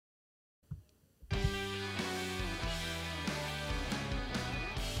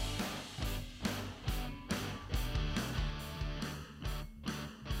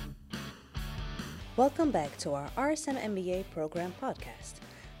Welcome back to our RSM MBA program podcast.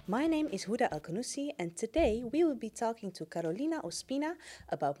 My name is Huda Alkanusi, and today we will be talking to Carolina Ospina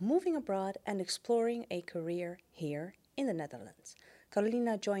about moving abroad and exploring a career here in the Netherlands.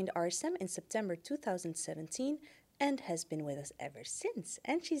 Carolina joined RSM in September 2017 and has been with us ever since.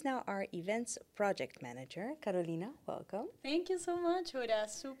 And she's now our events project manager. Carolina, welcome. Thank you so much, Huda.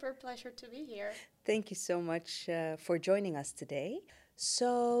 Super pleasure to be here. Thank you so much for joining us today.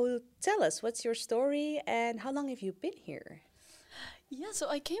 So tell us, what's your story and how long have you been here? Yeah, so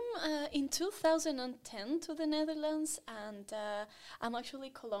I came in 2010 to the Netherlands, and I'm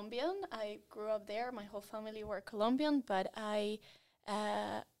actually Colombian. I grew up there. My whole family were Colombian, but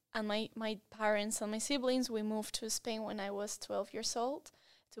and my parents and my siblings, we moved to Spain when I was 12 years old,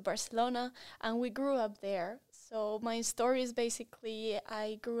 to Barcelona, and we grew up there. So my story is basically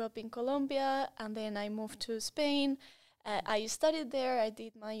I grew up in Colombia, and then I moved to Spain. I studied there, I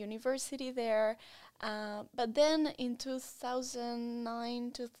did my university there, but then in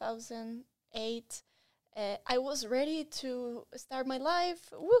 2009, 2008, I was ready to start my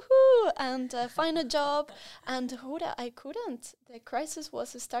life, woohoo, and find a job. And Huda, I couldn't. The crisis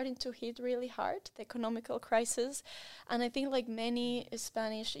was starting to hit really hard, the economical crisis. And I think like many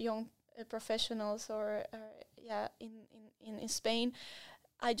Spanish young professionals in Spain,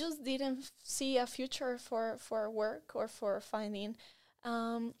 I just didn't see a future for work or for finding.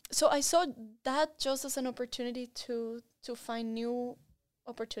 So I saw that just as an opportunity to find new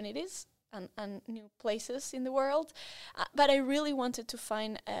opportunities and new places in the world. But I really wanted to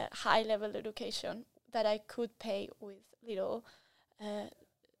find a high-level education that I could pay with little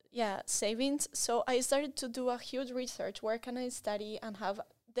savings. So I started to do a huge research. Where can I study and have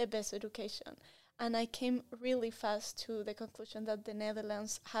the best education? And I came really fast to the conclusion that the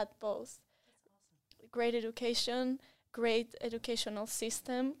Netherlands had both. Great education, great educational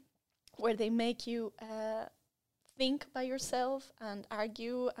system, where they make you think by yourself and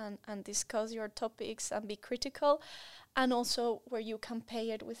argue and discuss your topics and be critical, and also where you can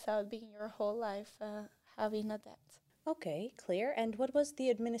pay it without being your whole life having a debt. Okay, clear. And what was the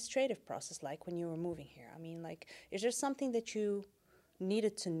administrative process like when you were moving here? I mean, like, is there something that you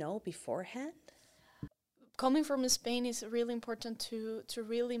needed to know beforehand? Coming from Spain is really important to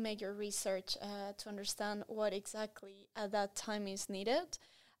really make your research to understand what exactly at that time is needed.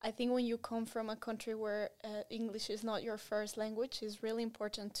 I think when you come from a country where English is not your first language, it's really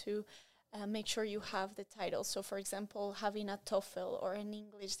important to make sure you have the title. So, for example, having a TOEFL or an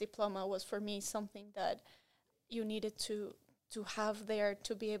English diploma was for me something that you needed to have there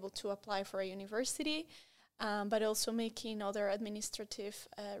to be able to apply for a university. But also making other administrative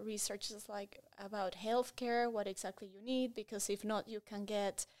researches like about healthcare, what exactly you need, because if not, you can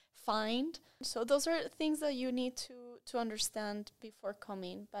get fined. So those are things that you need to understand before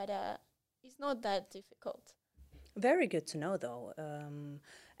coming, but it's not that difficult. Very good to know, though.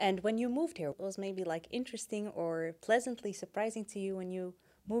 And when you moved here, was maybe like interesting or pleasantly surprising to you when you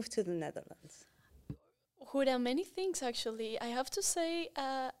moved to the Netherlands? Huda, many things actually. I have to say,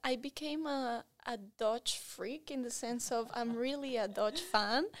 I became a Dutch freak in the sense of I'm really a Dutch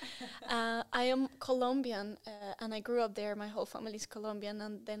fan. I am Colombian and I grew up there. My whole family is Colombian,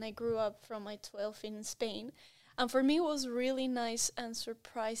 and then I grew up from my 12 in Spain. And for me, it was really nice and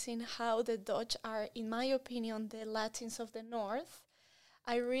surprising how the Dutch are, in my opinion, the Latins of the North.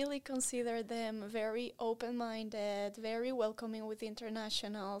 I really consider them very open-minded, very welcoming with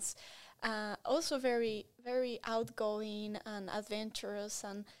internationals, also very, very outgoing and adventurous,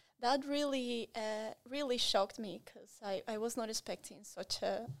 and that really, really shocked me because I was not expecting such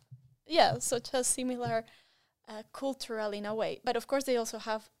a similar cultural in a way. But of course, they also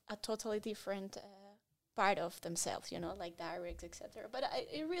have a totally different part of themselves, like dialects, etc. But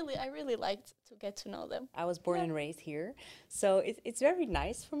I really liked to get to know them. I was born and raised here, so it's very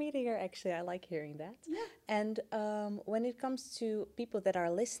nice for me to hear. Actually, I like hearing that. Yeah. And when it comes to people that are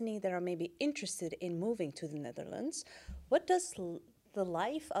listening that are maybe interested in moving to the Netherlands, what does the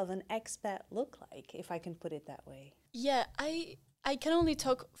life of an expat look like, if I can put it that way? Yeah, I can only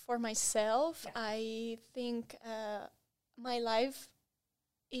talk for myself. Yeah. I think my life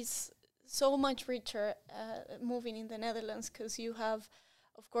is so much richer moving in the Netherlands because you have,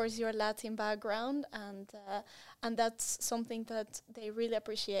 of course, your Latin background, and that's something that they really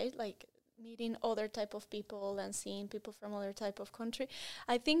appreciate, like meeting other type of people and seeing people from other type of country.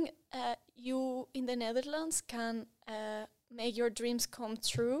 I think you in the Netherlands can make your dreams come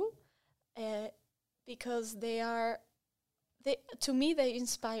true because to me, they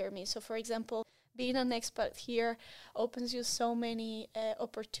inspire me. So, for example, being an expat here opens you so many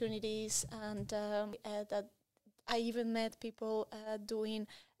opportunities, and that I even met people doing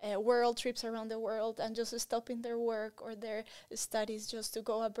world trips around the world and just stopping their work or their studies just to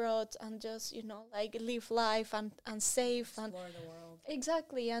go abroad and just, like live life and save. Explore the world.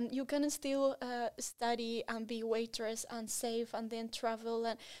 Exactly, and you can still study and be waitress and save and then travel.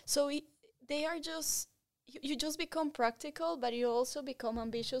 And so they are just, you just become practical, but you also become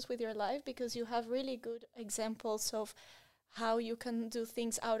ambitious with your life because you have really good examples of how you can do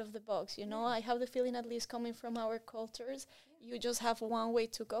things out of the box. I have the feeling, at least coming from our cultures, you just have one way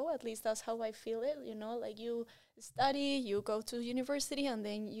to go. At least that's how I feel it. Like you study, you go to university, and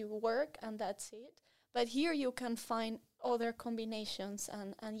then you work, and that's it. But here you can find other combinations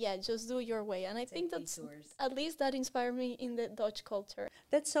and just do your way. And I think that's, at least that inspired me in the Dutch culture.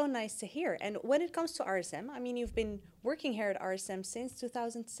 That's so nice to hear. And when it comes to RSM, I mean, you've been working here at RSM since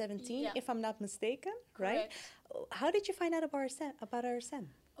 2017, if I'm not mistaken, right? Correct. How did you find out about RSM?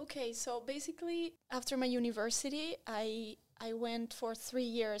 Okay, so basically, after my university, I went for 3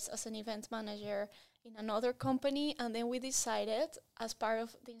 years as an event manager in another company, and then we decided, as part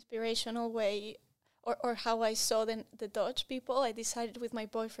of the inspirational way, or how I saw the Dutch people, I decided with my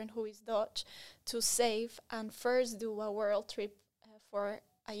boyfriend, who is Dutch, to save and first do a world trip for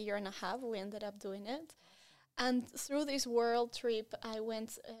a year and a half. We ended up doing it. And through this world trip, I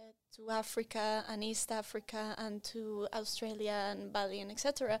went to Africa and East Africa and to Australia and Bali and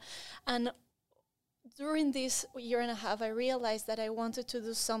etc. And during this year and a half, I realized that I wanted to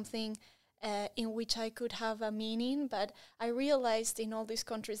do something in which I could have a meaning, but I realized in all these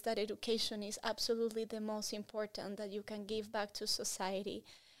countries that education is absolutely the most important that you can give back to society.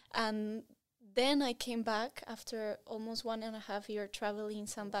 And then I came back after almost 1.5 years traveling,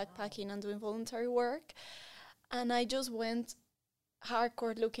 some backpacking and doing voluntary work, and I just went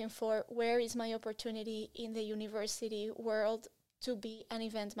hardcore looking for where is my opportunity in the university world to be an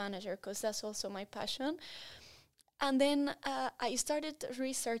event manager, because that's also my passion. And then I started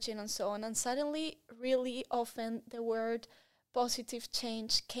researching and so on, and suddenly really often the word positive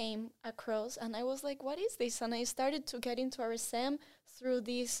change came across, and I was like, what is this? And I started to get into RSM through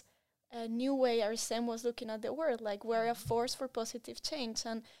this new way RSM was looking at the world, like we're a force for positive change.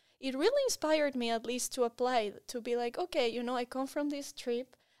 And it really inspired me, at least, to apply, to be like, okay, I come from this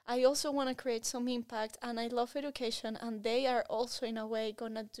trip, I also want to create some impact, and I love education, and they are also in a way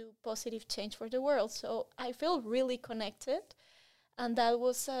going to do positive change for the world. So I feel really connected, and that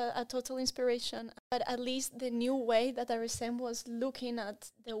was a total inspiration. But at least the new way that RSM was looking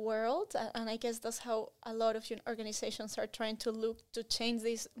at the world, and I guess that's how a lot of organizations are trying to look to change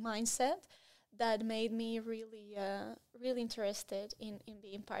this mindset, that made me really, really interested in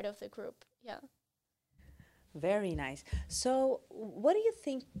being part of the group. Yeah. Very nice. So, what do you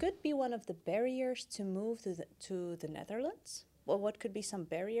think could be one of the barriers to move to the Netherlands? Well, what could be some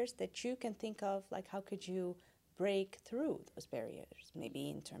barriers that you can think of? Like, how could you break through those barriers? Maybe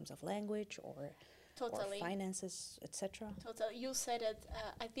in terms of language or finances, etc. Totally. You said it.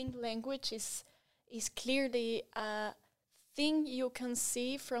 I think language is clearly a thing you can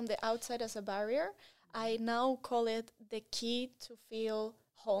see from the outside as a barrier. I now call it the key to feel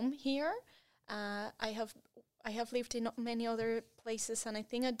home here. I have lived in many other places, and I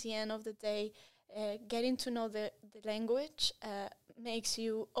think at the end of the day, getting to know the language makes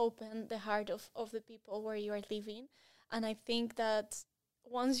you open the heart of the people where you are living. And I think that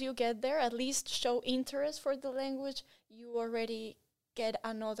once you get there, at least show interest for the language, you already get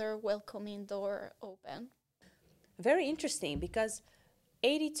another welcoming door open. Very interesting, because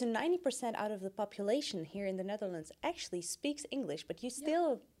 80 to 90% out of the population here in the Netherlands actually speaks English, but you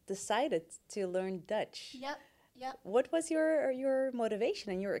still decided to learn Dutch. Yeah. What was your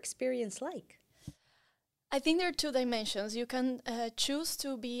motivation and your experience like? I think there are two dimensions. You can choose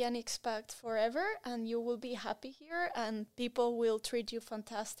to be an expat forever, and you will be happy here, and people will treat you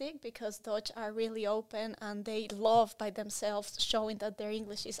fantastic because Dutch are really open and they love by themselves showing that their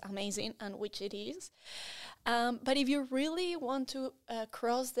English is amazing, and which it is. But if you really want to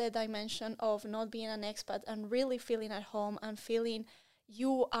cross the dimension of not being an expat and really feeling at home and feeling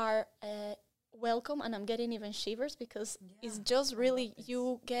you are welcome, and I'm getting even shivers because it's just really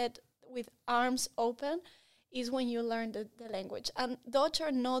you get with arms open, is when you learn the language. And Dutch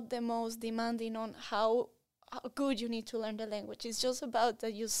are not the most demanding on how good you need to learn the language. It's just about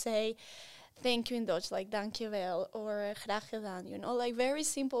that you say thank you in Dutch, like dankjewel or graag gedaan, like very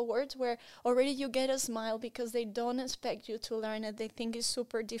simple words where already you get a smile because they don't expect you to learn it. They think it's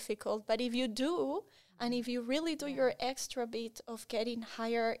super difficult. But if you do, and if you really do your extra bit of getting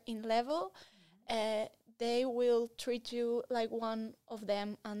higher in level, they will treat you like one of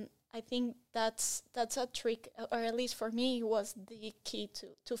them. And I think that's a trick, or at least for me, was the key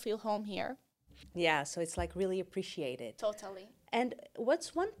to feel home here. Yeah, so it's like really appreciated. Totally. And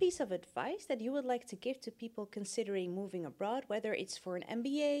what's one piece of advice that you would like to give to people considering moving abroad, whether it's for an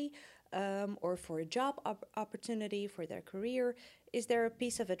MBA or for a job opportunity for their career? Is there a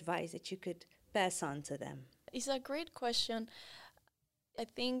piece of advice that you could pass on to them? It's a great question. I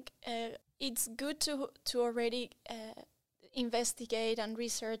think it's good to already investigate and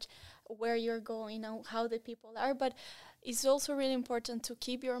research where you're going and how the people are, but it's also really important to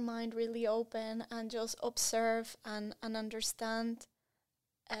keep your mind really open and just observe and understand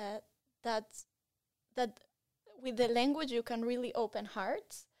that that with the language you can really open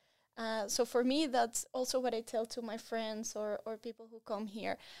hearts. So for me, that's also what I tell to my friends or people who come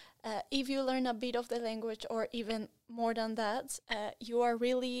here. If you learn a bit of the language or even more than that, you are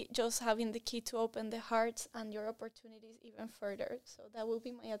really just having the key to open the hearts and your opportunities even further. So that will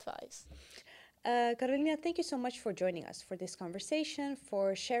be my advice. Carolina, thank you so much for joining us for this conversation,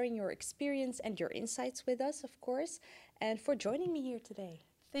 for sharing your experience and your insights with us, of course, and for joining me here today.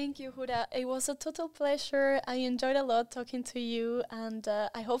 Thank you, Huda. It was a total pleasure. I enjoyed a lot talking to you, and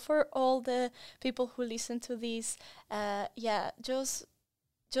I hope for all the people who listen to this,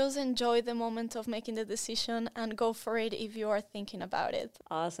 just enjoy the moment of making the decision and go for it if you are thinking about it.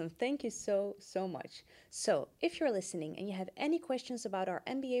 Awesome. Thank you so, so much. So, if you're listening and you have any questions about our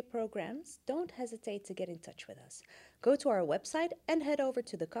MBA programs, don't hesitate to get in touch with us. Go to our website and head over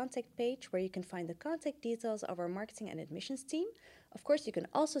to the contact page where you can find the contact details of our marketing and admissions team. Of course, you can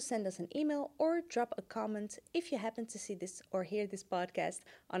also send us an email or drop a comment if you happen to see this or hear this podcast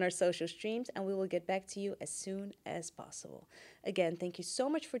on our social streams, and we will get back to you as soon as possible. Again, thank you so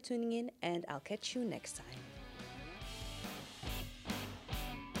much for tuning in, and I'll catch you next time.